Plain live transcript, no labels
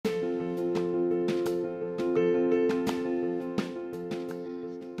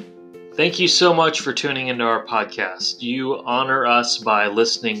Thank you so much for tuning into our podcast. You honor us by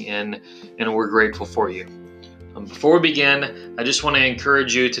listening in, and we're grateful for you. Before we begin, I just want to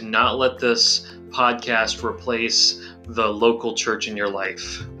encourage you to not let this podcast replace the local church in your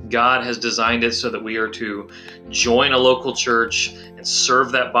life. God has designed it so that we are to join a local church and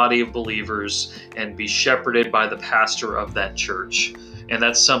serve that body of believers and be shepherded by the pastor of that church. And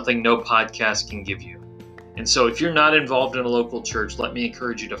that's something no podcast can give you. And so if you're not involved in a local church, let me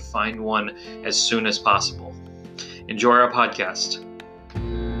encourage you to find one as soon as possible. Enjoy our podcast.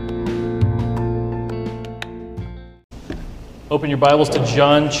 Open your Bibles to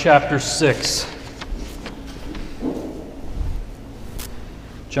John chapter 6.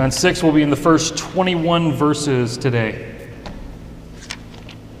 John 6 will be in the first 21 verses today.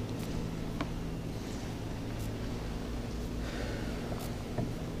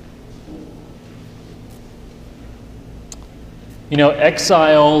 You know,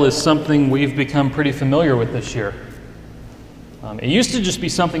 exile is something we've become pretty familiar with this year. It used to just be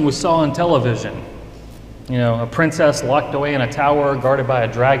something we saw on television. You know, a princess locked away in a tower guarded by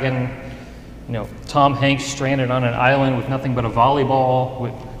a dragon. You know, Tom Hanks stranded on an island with nothing but a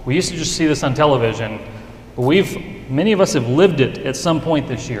volleyball. We used to just see this on television, but many of us have lived it at some point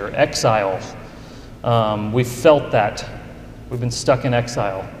this year, exile. We've felt that. We've been stuck in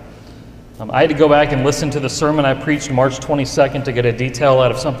exile. I had to go back and listen to the sermon I preached March 22nd to get a detail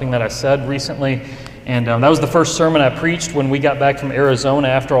out of something that I said recently. And that was the first sermon I preached when we got back from Arizona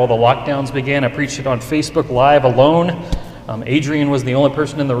after all the lockdowns began. I preached it on Facebook Live alone. Adrian was the only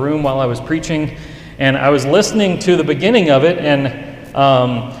person in the room while I was preaching. And I was listening to the beginning of it, and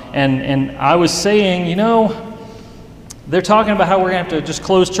I was saying, you know, they're talking about how we're going to have to just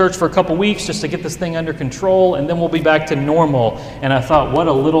close church for a couple weeks just to get this thing under control, and then we'll be back to normal. And I thought, what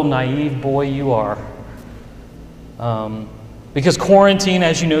a little naive boy you are. Because quarantine,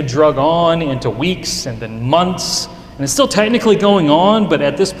 as you know, drug on into weeks and then months. And it's still technically going on, but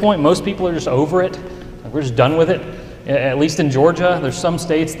at this point, most people are just over it. We're just done with it. At least in Georgia, there's some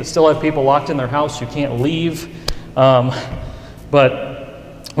states that still have people locked in their house. You can't leave. But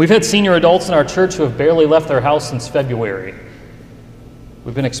we've had senior adults in our church who have barely left their house since February.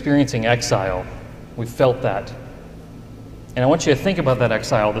 We've been experiencing exile. We've felt that. And I want you to think about that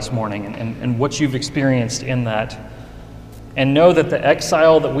exile this morning and what you've experienced in that. And know that the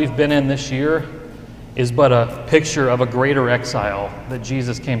exile that we've been in this year is but a picture of a greater exile that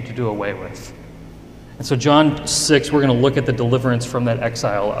Jesus came to do away with. And so John 6, we're going to look at the deliverance from that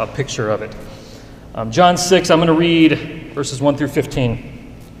exile, a picture of it. John 6, I'm going to read verses 1 through 15.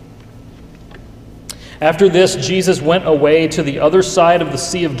 After this, Jesus went away to the other side of the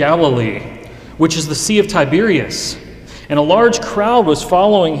Sea of Galilee, which is the Sea of Tiberias. And a large crowd was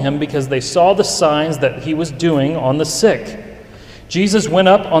following him because they saw the signs that he was doing on the sick. Jesus went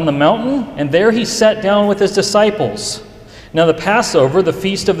up on the mountain, and there he sat down with his disciples. Now the Passover, the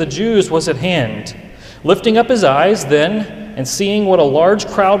feast of the Jews, was at hand. Lifting up his eyes then, and seeing what a large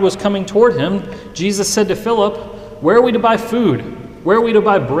crowd was coming toward him, Jesus said to Philip, "Where are we to buy food? Where are we to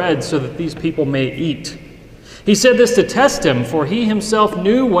buy bread so that these people may eat?" He said this to test him, for he himself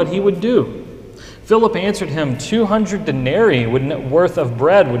knew what he would do. Philip answered him, 200 denarii worth of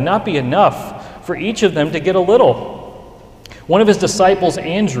bread would not be enough for each of them to get a little. One of his disciples,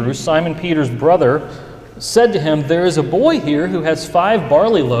 Andrew, Simon Peter's brother, said to him, "There is a boy here who has 5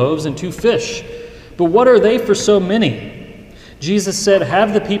 barley loaves and 2 fish, but what are they for so many?" Jesus said,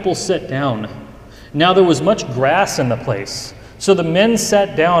 "Have the people sit down." Now there was much grass in the place, so the men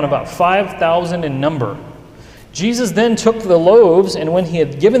sat down, about 5,000 in number. Jesus then took the loaves, and when he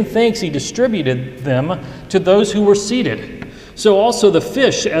had given thanks, he distributed them to those who were seated. So also the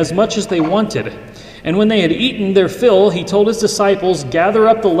fish, as much as they wanted. And when they had eaten their fill, he told his disciples, "Gather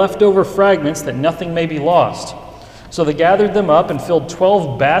up the leftover fragments, that nothing may be lost." So they gathered them up and filled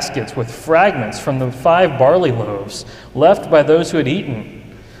 12 baskets with fragments from the 5 barley loaves left by those who had eaten.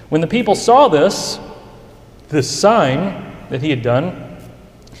 When the people saw this sign that he had done,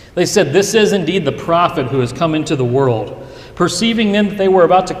 they said, "This is indeed the prophet who has come into the world." Perceiving then that they were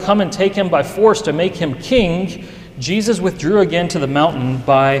about to come and take him by force to make him king, Jesus withdrew again to the mountain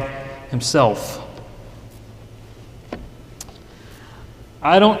by himself.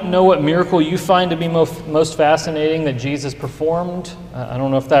 I don't know what miracle you find to be most fascinating that Jesus performed. I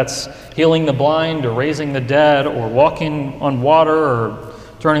don't know if that's healing the blind or raising the dead or walking on water or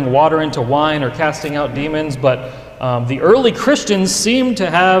turning water into wine or casting out demons, but the early Christians seem to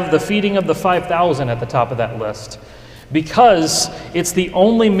have the feeding of the 5,000 at the top of that list because it's the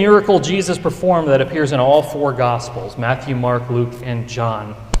only miracle Jesus performed that appears in all 4 Gospels, Matthew, Mark, Luke, and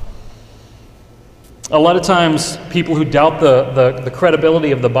John. A lot of times, people who doubt the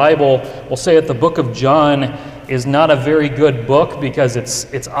credibility of the Bible will say that the book of John is not a very good book because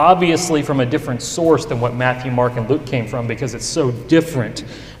it's obviously from a different source than what Matthew, Mark, and Luke came from because it's so different.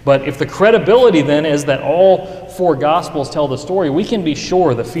 But if the credibility then is that all four Gospels tell the story, we can be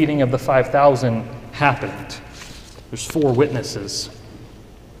sure the feeding of the 5,000 happened. There's four witnesses.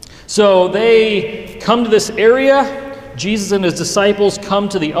 So they come to this area. Jesus and his disciples come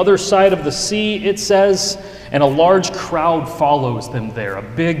to the other side of the sea, it says, and a large crowd follows them there. A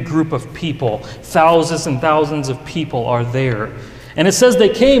big group of people, thousands and thousands of people are there. And it says they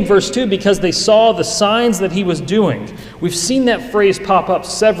came, verse 2, because they saw the signs that he was doing. We've seen that phrase pop up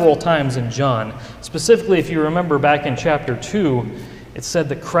several times in John. Specifically, if you remember back in chapter 2, it said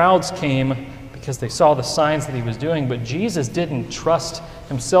that crowds came because they saw the signs that he was doing, but Jesus didn't trust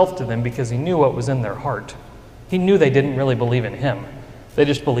himself to them because he knew what was in their heart. He knew they didn't really believe in him. They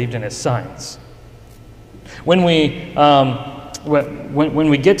just believed in his signs. When we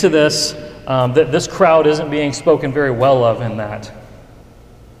get to this, this crowd isn't being spoken very well of in that.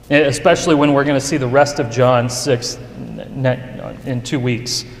 Especially when we're going to see the rest of John 6 in 2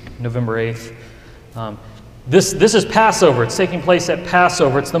 weeks, November 8th. This is Passover. It's taking place at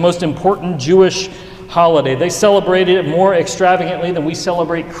Passover. It's the most important Jewish holiday. They celebrated it more extravagantly than we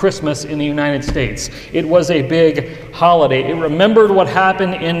celebrate Christmas in the United States. It was a big holiday. It remembered what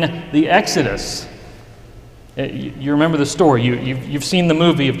happened in the Exodus. You remember the story. You've seen the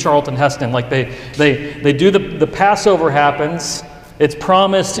movie of Charlton Heston. Like they do the Passover happens. It's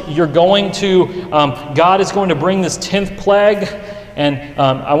promised you're going to, God is going to bring this 10th plague, and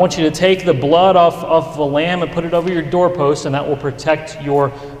I want you to take the blood off the lamb and put it over your doorpost, and that will protect your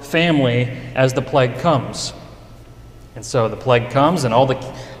family as the plague comes. And so the plague comes, and all the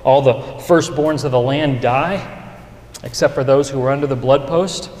firstborns of the land die, except for those who are under the blood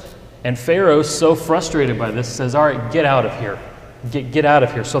post. And Pharaoh, so frustrated by this, says, all right, get out of here. Get out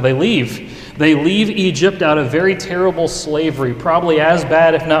of here. So they leave. They leave Egypt out of very terrible slavery, probably as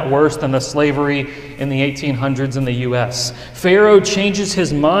bad, if not worse, than the slavery in the 1800s in the U.S. Pharaoh changes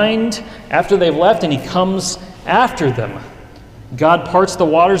his mind after they've left, and he comes after them. God parts the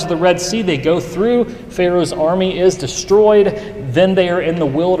waters of the Red Sea. They go through. Pharaoh's army is destroyed. Then they are in the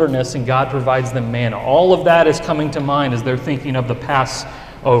wilderness, and God provides them manna. All of that is coming to mind as they're thinking of the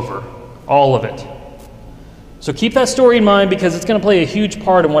Passover. All of it. So keep that story in mind because it's going to play a huge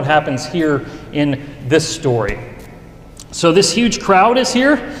part in what happens here in this story. So this huge crowd is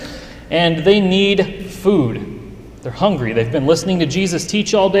here, and they need food. They're hungry. They've been listening to Jesus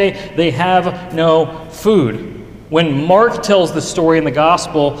teach all day. They have no food. When Mark tells the story in the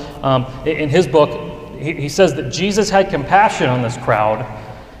gospel, in his book, he says that Jesus had compassion on this crowd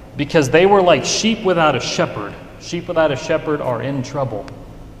because they were like sheep without a shepherd. Sheep without a shepherd are in trouble.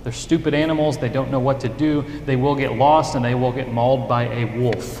 They're stupid animals. They don't know what to do. They will get lost and they will get mauled by a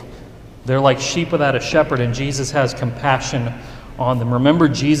wolf. They're like sheep without a shepherd, and Jesus has compassion on them. Remember,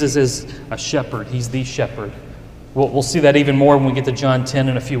 Jesus is a shepherd. He's the shepherd. We'll see that even more when we get to John 10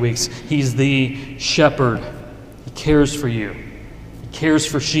 in a few weeks. He's the shepherd. He cares for you. He cares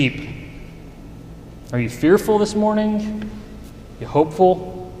for sheep. Are you fearful this morning? You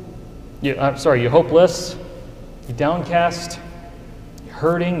hopeful? You hopeless? You downcast?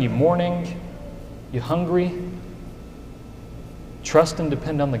 Hurting, you mourning, you hungry? Trust and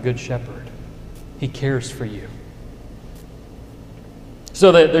depend on the Good Shepherd. He cares for you.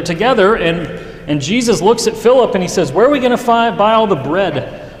 So they're together, and Jesus looks at Philip and he says, where are we going to buy all the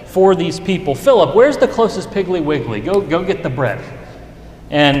bread for these people? Philip, where's the closest Piggly Wiggly? Go get the bread.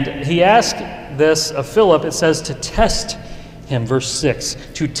 And he asked this of Philip, it says to test him, verse 6,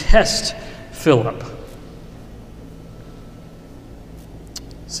 to test Philip.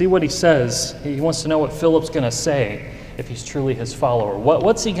 See what he says. He wants to know what Philip's going to say if he's truly his follower.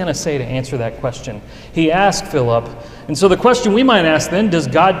 What's he going to say to answer that question? He asked Philip. And so the question we might ask then, does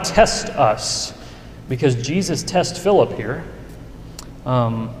God test us? Because Jesus tests Philip here.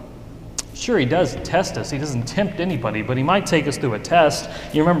 Sure, he does test us. He doesn't tempt anybody, but he might take us through a test.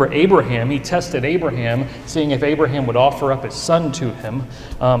 You remember Abraham. He tested Abraham, seeing if Abraham would offer up his son to him.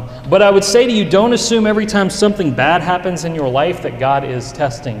 But I would say to you, don't assume every time something bad happens in your life that God is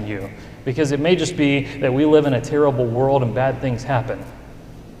testing you, because it may just be that we live in a terrible world and bad things happen.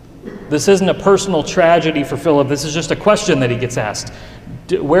 This isn't a personal tragedy for Philip. This is just a question that he gets asked.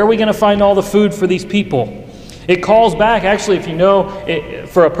 Where are we going to find all the food for these people? It calls back, actually, if you know,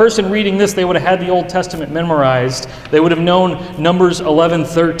 for a person reading this, they would have had the Old Testament memorized. They would have known Numbers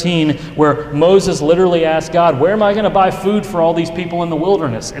 11:13, where Moses literally asked God, where am I going to buy food for all these people in the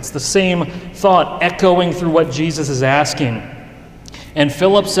wilderness? It's the same thought echoing through what Jesus is asking. And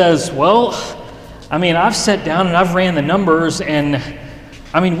Philip says, well, I mean, I've sat down and I've ran the numbers, and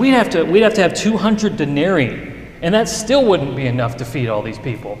I mean, we'd have to have 200 denarii. And that still wouldn't be enough to feed all these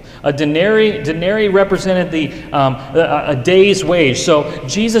people. A denarii represented a day's wage. So,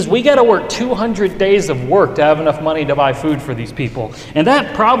 Jesus, we got to work 200 days of work to have enough money to buy food for these people. And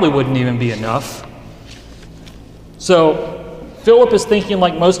that probably wouldn't even be enough. So, Philip is thinking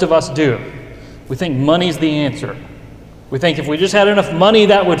like most of us do. We think money's the answer. We think if we just had enough money,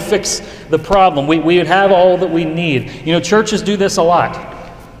 that would fix the problem. We would have all that we need. You know, churches do this a lot.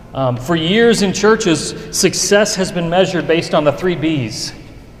 For years in churches, success has been measured based on the 3 B's: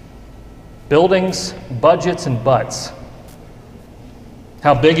 buildings, budgets, and butts.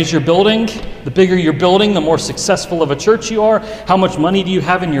 How big is your building? The bigger your building, the more successful of a church you are. How much money do you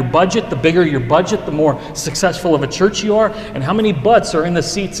have in your budget? The bigger your budget, the more successful of a church you are. And how many butts are in the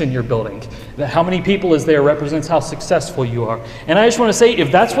seats in your building? How many people is there represents how successful you are. And I just want to say,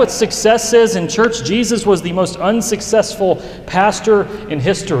 if that's what success is in church, Jesus was the most unsuccessful pastor in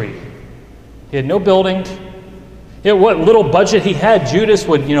history. He had no building. What little budget he had, Judas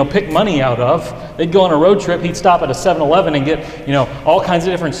would, pick money out of. They'd go on a road trip. He'd stop at a 7-Eleven and get, all kinds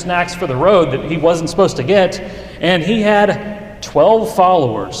of different snacks for the road that he wasn't supposed to get. And he had 12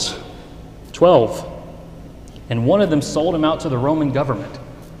 followers. 12. And one of them sold him out to the Roman government.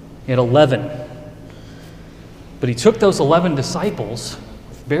 He had 11. But he took those 11 disciples,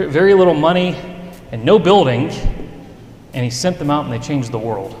 very, very little money and no building, and he sent them out and they changed the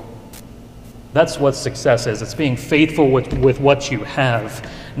world. That's what success is. It's being faithful with what you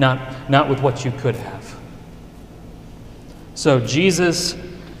have, not with what you could have. So Jesus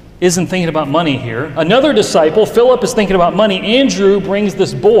isn't thinking about money here. Another disciple, Philip, is thinking about money. Andrew brings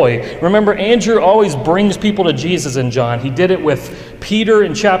this boy. Remember, Andrew always brings people to Jesus in John. He did it with Peter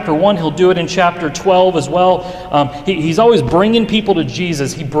in chapter 1. He'll do it in chapter 12 as well. He's always bringing people to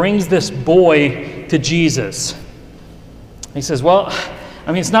Jesus. He brings this boy to Jesus. He says, well,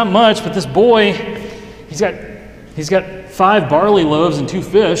 I mean, it's not much, but this boy, he's got 5 barley loaves and 2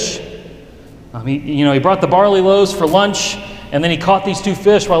 fish. He brought the barley loaves for lunch, and then he caught these 2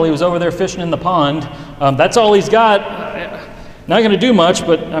 fish while he was over there fishing in the pond. That's all he's got. Not going to do much,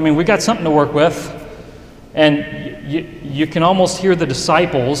 but I mean, we got something to work with. And you can almost hear the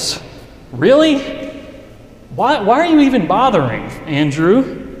disciples, really? Why are you even bothering, Andrew?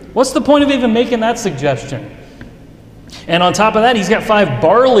 What's the point of even making that suggestion? And on top of that, he's got 5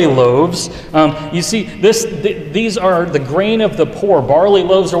 barley loaves. You see, these are the grain of the poor. Barley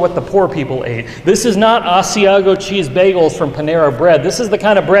loaves are what the poor people ate. This is not Asiago cheese bagels from Panera Bread. This is the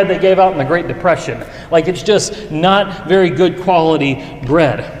kind of bread they gave out in the Great Depression. Like, it's just not very good quality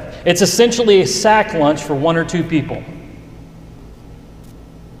bread. It's essentially a sack lunch for 1 or 2 people.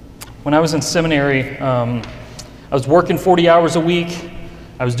 When I was in seminary, I was working 40 hours a week.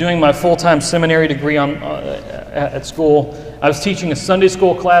 I was doing my full-time seminary degree at school. I was teaching a Sunday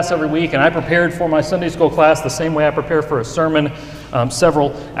school class every week, and I prepared for my Sunday school class the same way I prepare for a sermon,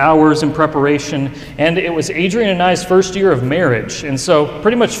 several hours in preparation. And it was Adrian and I's first year of marriage, and so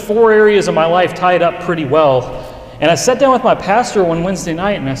pretty much 4 areas of my life tied up pretty well. And I sat down with my pastor one Wednesday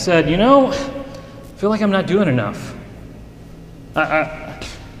night, and I said, I feel like I'm not doing enough.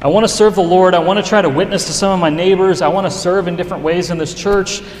 I want to serve the Lord. I want to try to witness to some of my neighbors. I want to serve in different ways in this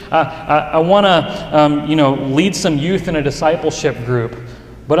church. I want to, lead some youth in a discipleship group.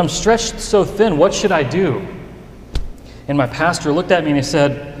 But I'm stretched so thin. What should I do? And my pastor looked at me and he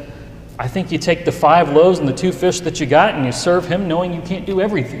said, I think you take the 5 loaves and the 2 fish that you got and you serve him knowing you can't do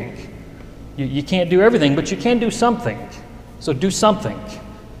everything. You can't do everything, but you can do something. So do something.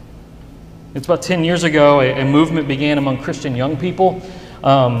 It's about 10 years ago, a movement began among Christian young people.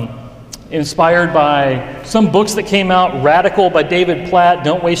 Inspired by some books that came out, Radical by David Platt,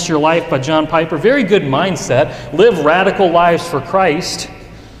 Don't Waste Your Life by John Piper. Very good mindset. Live radical lives for Christ.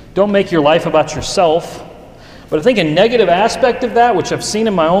 Don't make your life about yourself. But I think a negative aspect of that, which I've seen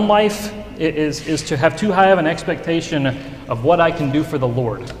in my own life, is to have too high of an expectation of what I can do for the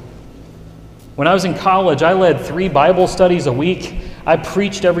Lord. When I was in college, I led 3 Bible studies a week. I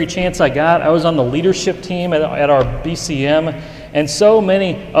preached every chance I got. I was on the leadership team at our BCM. And so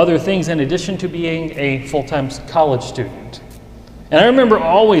many other things in addition to being a full-time college student. And I remember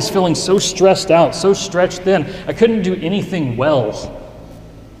always feeling so stressed out, so stretched thin. I couldn't do anything well.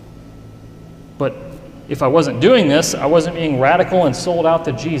 But if I wasn't doing this, I wasn't being radical and sold out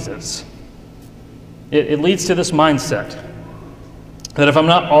to Jesus. It leads to this mindset that if I'm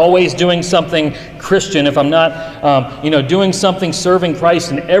not always doing something Christian, if I'm not doing something serving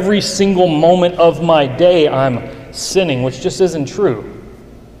Christ in every single moment of my day, I'm sinning, which just isn't true.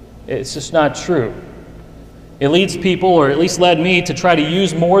 It's just not true. It leads people, or at least led me, to try to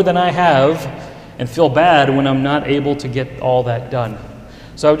use more than I have and feel bad when I'm not able to get all that done.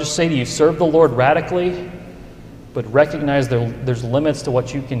 So I would just say to you, serve the Lord radically, but recognize there's limits to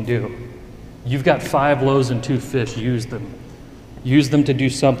what you can do. You've got 5 loaves and 2 fish. Use them. Use them to do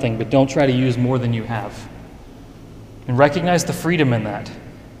something, but don't try to use more than you have. And recognize the freedom in that.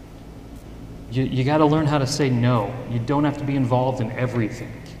 You got to learn how to say no. You don't have to be involved in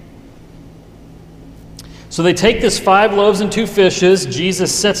everything. So they take this 5 loaves and 2 fishes.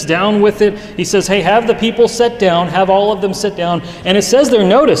 Jesus sits down with it. He says, hey, have the people sit down. Have all of them sit down. And it says there,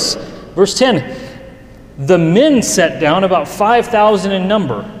 notice, verse 10, the men sat down, about 5,000 in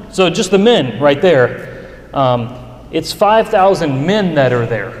number. So just the men right there. It's 5,000 men that are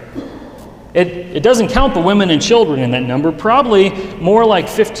there. It doesn't count the women and children in that number. Probably more like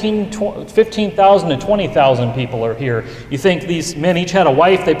 15,000 to 20,000 people are here. You think these men each had a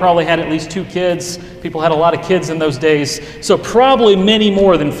wife. They probably had at least 2 kids. People had a lot of kids in those days. So probably many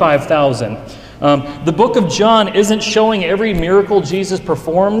more than 5,000. The book of John isn't showing every miracle Jesus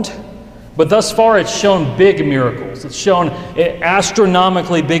performed, but thus far it's shown big miracles. It's shown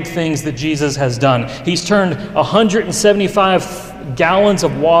astronomically big things that Jesus has done. He's turned 175 gallons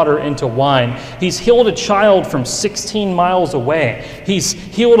of water into wine. He's healed a child from 16 miles away. He's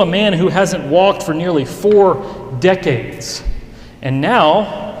healed a man who hasn't walked for nearly 4 decades. And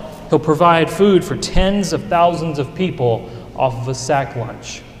now he'll provide food for tens of thousands of people off of a sack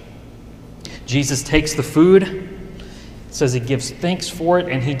lunch. Jesus takes the food, it says he gives thanks for it,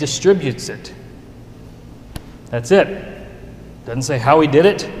 and he distributes it. That's it. Doesn't say how he did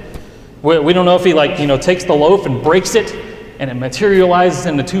it. We don't know if he takes the loaf and breaks it and it materializes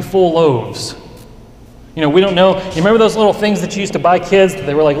into 2 full loaves. We don't know. You remember those little things that you used to buy kids?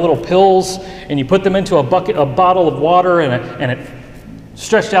 They were like little pills, and you put them into a bottle of water, and it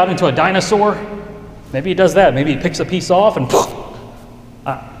stretched out into a dinosaur. Maybe he does that. Maybe he picks a piece off and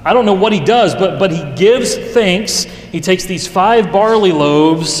I don't know what he does, but he gives thanks. He takes these 5 barley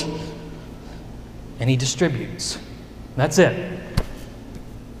loaves and he distributes. That's it.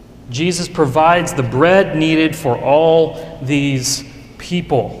 Jesus provides the bread needed for all these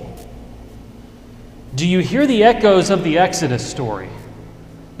people. Do you hear the echoes of the Exodus story?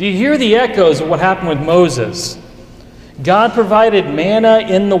 Do you hear the echoes of what happened with Moses? God provided manna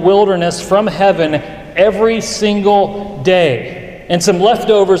in the wilderness from heaven every single day, and some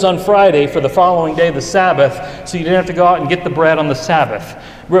leftovers on Friday for the following day, the Sabbath, so you didn't have to go out and get the bread on the Sabbath.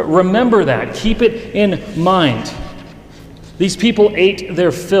 Remember that. Keep it in mind. These people ate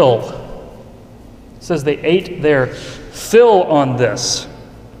their fill. It says they ate their fill on this.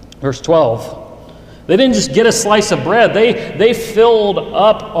 Verse 12. They didn't just get a slice of bread. They filled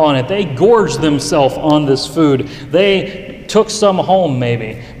up on it. They gorged themselves on this food. They took some home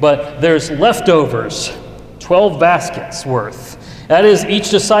maybe, but there's leftovers, 12 baskets worth. That is,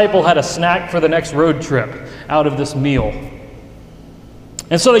 each disciple had a snack for the next road trip out of this meal.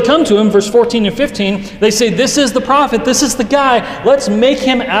 And so they come to him, verse 14 and 15. They say, this is the prophet. This is the guy. Let's make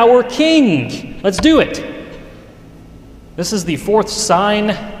him our king. Let's do it. This is the 4th sign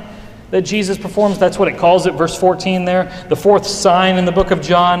that Jesus performs. That's what it calls it, verse 14 there. The 4th sign in the book of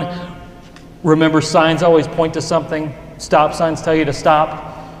John. Remember, signs always point to something. Stop signs tell you to stop.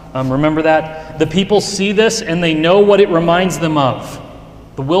 Remember that. The people see this and they know what it reminds them of.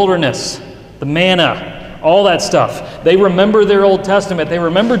 The wilderness, the manna, all that stuff. They remember their Old Testament. They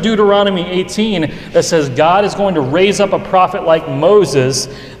remember Deuteronomy 18 that says God is going to raise up a prophet like Moses.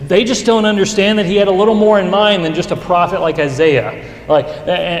 They just don't understand that he had a little more in mind than just a prophet like Isaiah.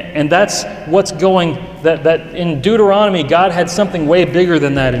 And that's what's going, that in Deuteronomy, God had something way bigger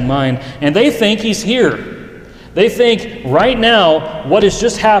than that in mind. And they think he's here. They think right now, what has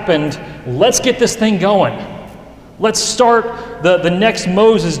just happened, let's get this thing going. Let's start the next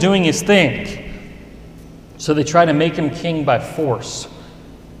Moses doing his thing. So they try to make him king by force.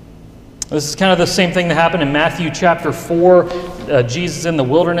 This is kind of the same thing that happened in Matthew chapter 4. Jesus in the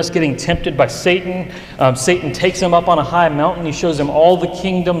wilderness getting tempted by Satan. Satan takes him up on a high mountain. He shows him all the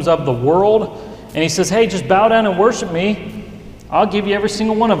kingdoms of the world. And he says, hey, just bow down and worship me. I'll give you every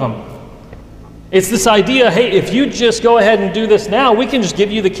single one of them. It's this idea, hey, if you just go ahead and do this now, we can just give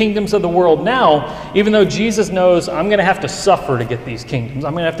you the kingdoms of the world now, even though Jesus knows I'm going to have to suffer to get these kingdoms.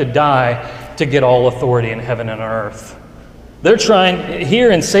 I'm going to have to die to get all authority in heaven and on earth. They're trying,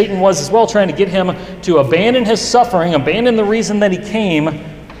 here, and Satan was as well, trying to get him to abandon his suffering, abandon the reason that he came,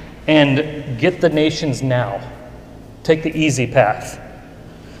 and get the nations now. Take the easy path.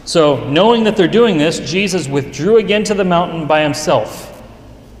 So, knowing that they're doing this, Jesus withdrew again to the mountain by himself.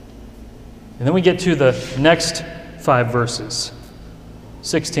 And then we get to the next 5 verses.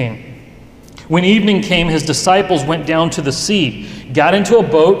 16. When evening came, his disciples went down to the sea, got into a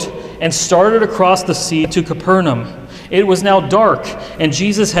boat, and started across the sea to Capernaum. It was now dark, and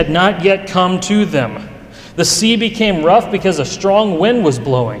Jesus had not yet come to them. The sea became rough because a strong wind was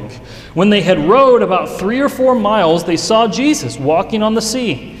blowing. When they had rowed about 3 or 4 miles, they saw Jesus walking on the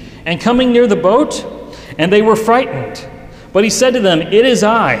sea and coming near the boat, and they were frightened. But he said to them, "It is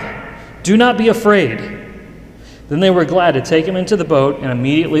I. Do not be afraid." Then they were glad to take him into the boat, and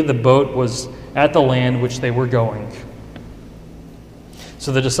immediately the boat was at the land which they were going.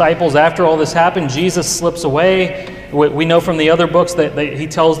 So the disciples, after all this happened, Jesus slips away. We know from the other books that he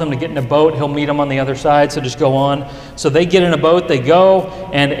tells them to get in a boat. He'll meet them on the other side, so just go on. So they get in a boat, they go,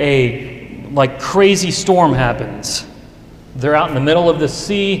 and a crazy storm happens. They're out in the middle of the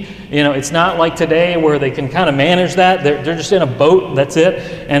sea. It's not like today where they can kind of manage that. They're just in a boat, that's it.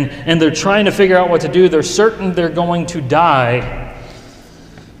 And they're trying to figure out what to do. They're certain they're going to die.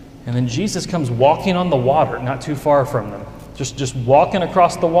 And then Jesus comes walking on the water, not too far from them. Just walking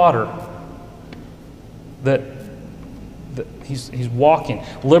across the water. That he's walking.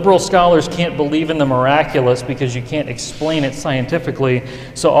 Liberal scholars can't believe in the miraculous because you can't explain it scientifically.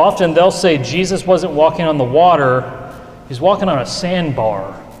 So often they'll say Jesus wasn't walking on the water, he's walking on a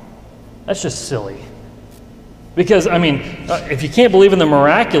sandbar. That's just silly. Because, if you can't believe in the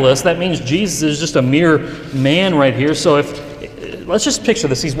miraculous, that means Jesus is just a mere man right here. So let's just picture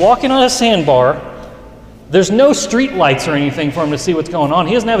this. He's walking on a sandbar. There's no street lights or anything for him to see what's going on.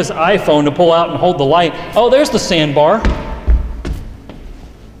 He doesn't have his iPhone to pull out and hold the light. Oh, there's the sandbar.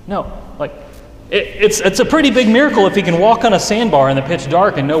 No, it's a pretty big miracle if he can walk on a sandbar in the pitch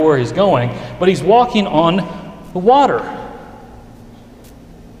dark and know where he's going. But he's walking on the water.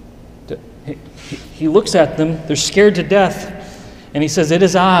 He looks at them. They're scared to death. And he says, "It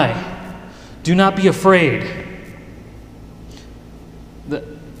is I. Do not be afraid." The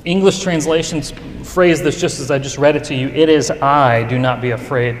English translations phrase this just as I just read it to you. "It is I, do not be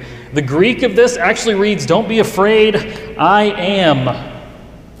afraid." The Greek of this actually reads, "Don't be afraid, I am."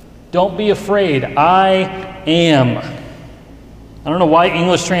 Don't be afraid, I am. I don't know why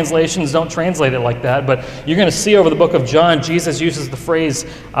English translations don't translate it like that, but you're going to see over the book of John, Jesus uses the phrase,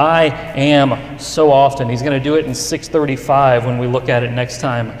 "I am," so often. He's going to do it in 635 when we look at it next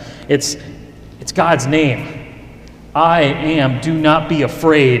time. It's God's name. I am, do not be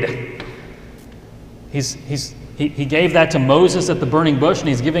afraid. He gave that to Moses at the burning bush, and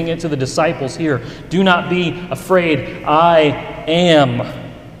he's giving it to the disciples here. Do not be afraid. I am.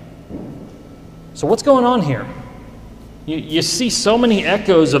 So what's going on here? You see so many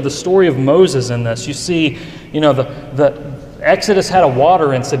echoes of the story of Moses in this. You see, the Exodus had a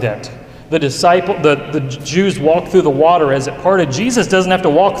water incident. The Jews walked through the water as it parted. Jesus doesn't have to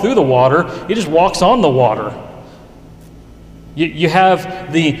walk through the water. He just walks on the water. You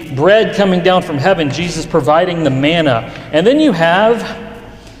have the bread coming down from heaven, Jesus providing the manna. And then you have,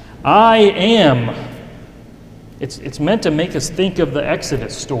 I am. It's meant to make us think of the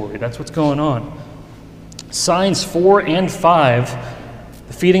Exodus story. That's what's going on. Signs 4 and 5,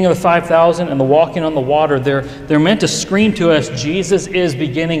 the feeding of the 5,000 and the walking on the water, they're meant to scream to us, Jesus is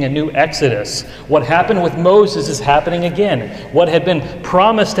beginning a new Exodus. What happened with Moses is happening again. What had been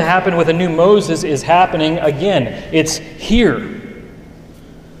promised to happen with a new Moses is happening again. It's here.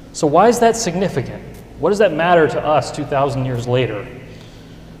 So why is that significant? What does that matter to us 2,000 years later?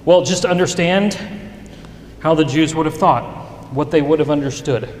 Well, just to understand how the Jews would have thought, what they would have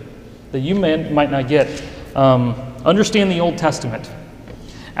understood, that you might not get. Understand the Old Testament.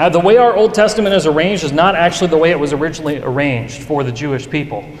 The way our Old Testament is arranged is not actually the way it was originally arranged for the Jewish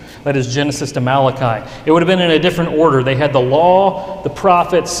people. That is Genesis to Malachi. It would have been in a different order. They had the law, the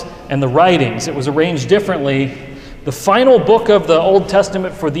prophets, and the writings. It was arranged differently. The final book of the Old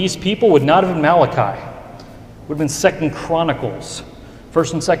Testament for these people would not have been Malachi. It would have been 2 Chronicles. 1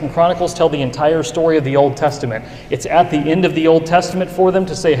 and 2 Chronicles tell the entire story of the Old Testament. It's at the end of the Old Testament for them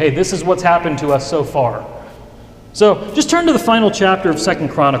to say, hey, this is what's happened to us so far. So just turn to the final chapter of 2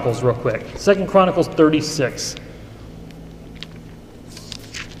 Chronicles real quick. 2 Chronicles 36.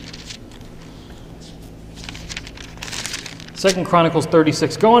 Second Chronicles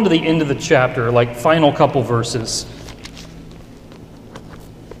 36. Go on to the end of the chapter, like final couple verses.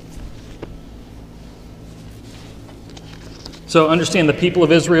 So understand the people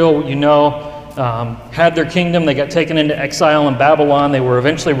of Israel, had their kingdom. They got taken into exile in Babylon. They were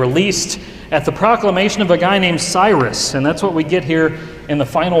eventually released at the proclamation of a guy named Cyrus. And that's what we get here in the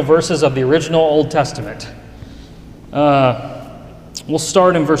final verses of the original Old Testament. We'll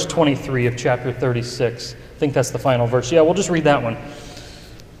start in verse 23 of chapter 36. I think that's the final verse. Yeah, we'll just read that one.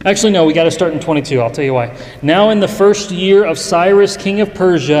 Actually, no, we got to start in 22. I'll tell you why. Now in the first year of Cyrus, king of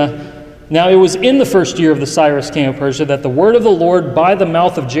Persia, Now it was in the first year of the Cyrus king of Persia that the word of the Lord by the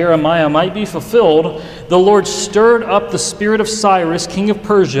mouth of Jeremiah might be fulfilled. The Lord stirred up the spirit of Cyrus, king of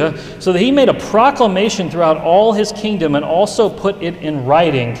Persia, so that he made a proclamation throughout all his kingdom and also put it in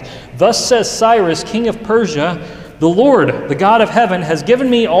writing. Thus says Cyrus, king of Persia, the Lord, the God of heaven, has given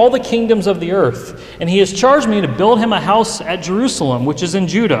me all the kingdoms of the earth, and he has charged me to build him a house at Jerusalem, which is in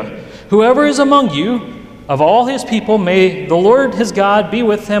Judah. Whoever is among you, of all his people, may the Lord his God be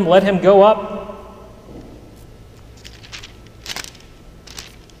with him. Let him go up.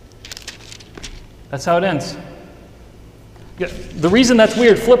 That's how it ends. The reason that's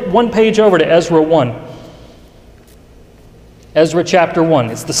weird, flip one page over to Ezra 1. Ezra chapter 1.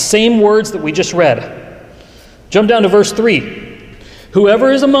 It's the same words that we just read. Jump down to verse 3. Whoever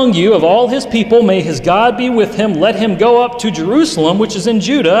is among you, of all his people, may his God be with him. Let him go up to Jerusalem, which is in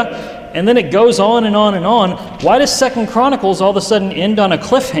Judah. And then it goes on and on and on. Why does 2 Chronicles all of a sudden end on a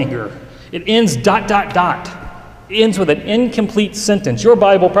cliffhanger? It ends ... It ends with an incomplete sentence. Your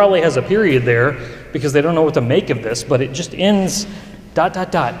Bible probably has a period there because they don't know what to make of this, but it just ends ...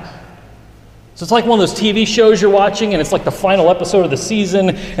 So it's like one of those TV shows you're watching, and it's like the final episode of the season,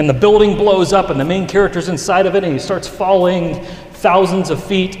 and the building blows up, and the main character's inside of it, and he starts falling thousands of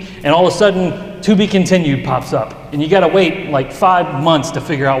feet, and all of a sudden, to be continued pops up. And you got to wait like 5 months to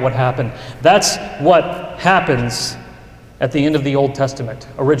figure out what happened. That's what happens at the end of the Old Testament,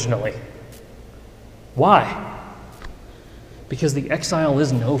 originally. Why? Because the exile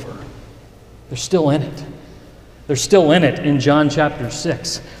isn't over. They're still in it. They're still in it in John chapter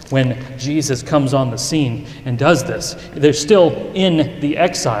 6 when Jesus comes on the scene and does this. They're still in the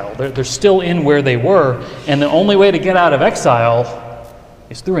exile. They're still in where they were. And the only way to get out of exile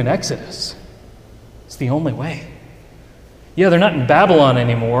is through an exodus. It's the only way. Yeah, they're not in Babylon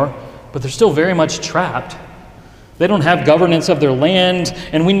anymore, but they're still very much trapped. They don't have governance of their land,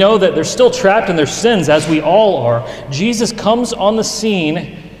 and we know that they're still trapped in their sins, as we all are. Jesus comes on the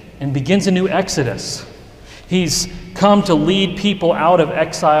scene and begins a new exodus. He's come to lead people out of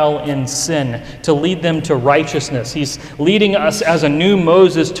exile in sin, to lead them to righteousness. He's leading us as a new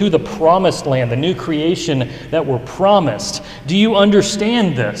Moses to the promised land, the new creation that we're promised. Do you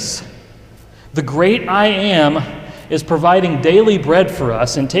understand this? The great I Am is providing daily bread for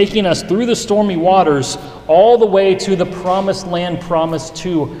us and taking us through the stormy waters all the way to the promised land promised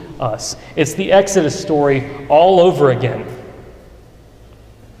to us. It's the Exodus story all over again.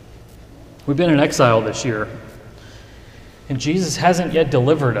 We've been in exile this year, and Jesus hasn't yet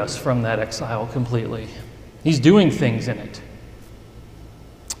delivered us from that exile completely. He's doing things in it.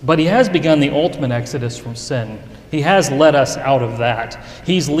 But he has begun the ultimate exodus from sin. He has led us out of that.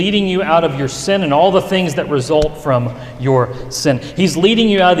 He's leading you out of your sin and all the things that result from your sin. He's leading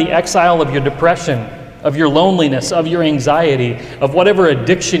you out of the exile of your depression, of your loneliness, of your anxiety, of whatever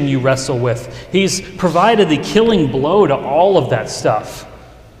addiction you wrestle with. He's provided the killing blow to all of that stuff.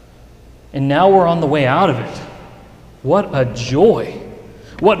 And now we're on the way out of it. What a joy.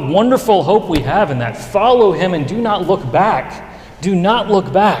 What wonderful hope we have in that. Follow him and do not look back. Do not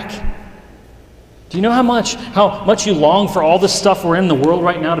look back. Do you know how much you long for all this stuff we're in the world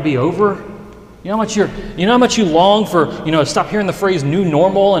right now to be over? You know how much you long for, to stop hearing the phrase new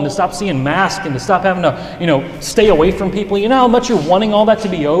normal and to stop seeing masks and to stop having to, stay away from people. You know how much you're wanting all that to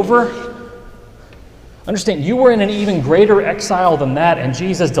be over? Understand, you were in an even greater exile than that, and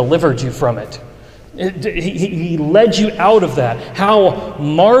Jesus delivered you from it. He led you out of that. How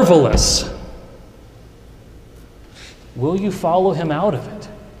marvelous. Will you follow him out of it?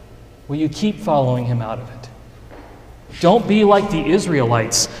 Will you keep following him out of it? Don't be like the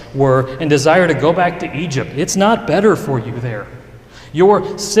Israelites were and desire to go back to Egypt. It's not better for you there.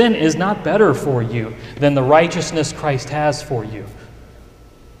 Your sin is not better for you than the righteousness Christ has for you.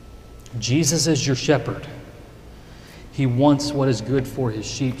 Jesus is your shepherd. He wants what is good for his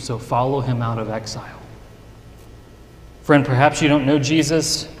sheep, so follow him out of exile. Friend, perhaps you don't know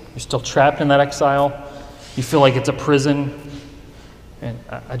Jesus. You're still trapped in that exile. You feel like it's a prison. And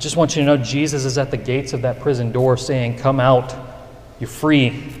I just want you to know Jesus is at the gates of that prison door saying, come out. You're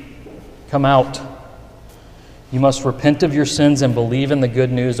free. Come out. You must repent of your sins and believe in the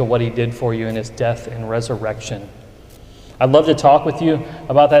good news of what he did for you in his death and resurrection. I'd love to talk with you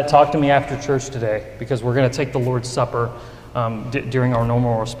about that. Talk to me after church today, because we're going to take the Lord's Supper during our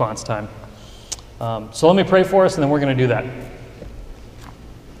normal response time. So let me pray for us, and then we're going to do that.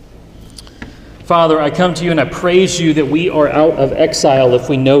 Father, I come to you and I praise you that we are out of exile if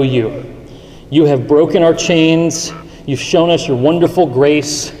we know you. You have broken our chains. You've shown us your wonderful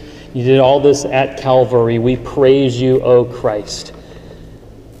grace. You did all this at Calvary. We praise you, O Christ.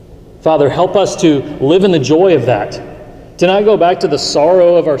 Father, help us to live in the joy of that, To not go back to the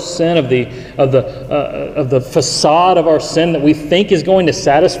sorrow of our sin, of the facade of our sin that we think is going to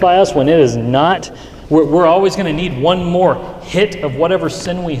satisfy us when it is not. We're always going to need one more hit of whatever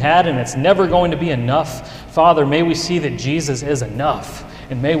sin we had, and it's never going to be enough. Father, may we see that Jesus is enough,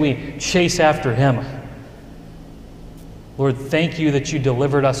 and may we chase after him. Lord, thank you that you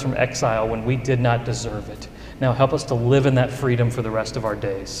delivered us from exile when we did not deserve it. Now help us to live in that freedom for the rest of our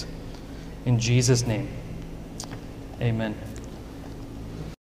days. In Jesus' name, amen.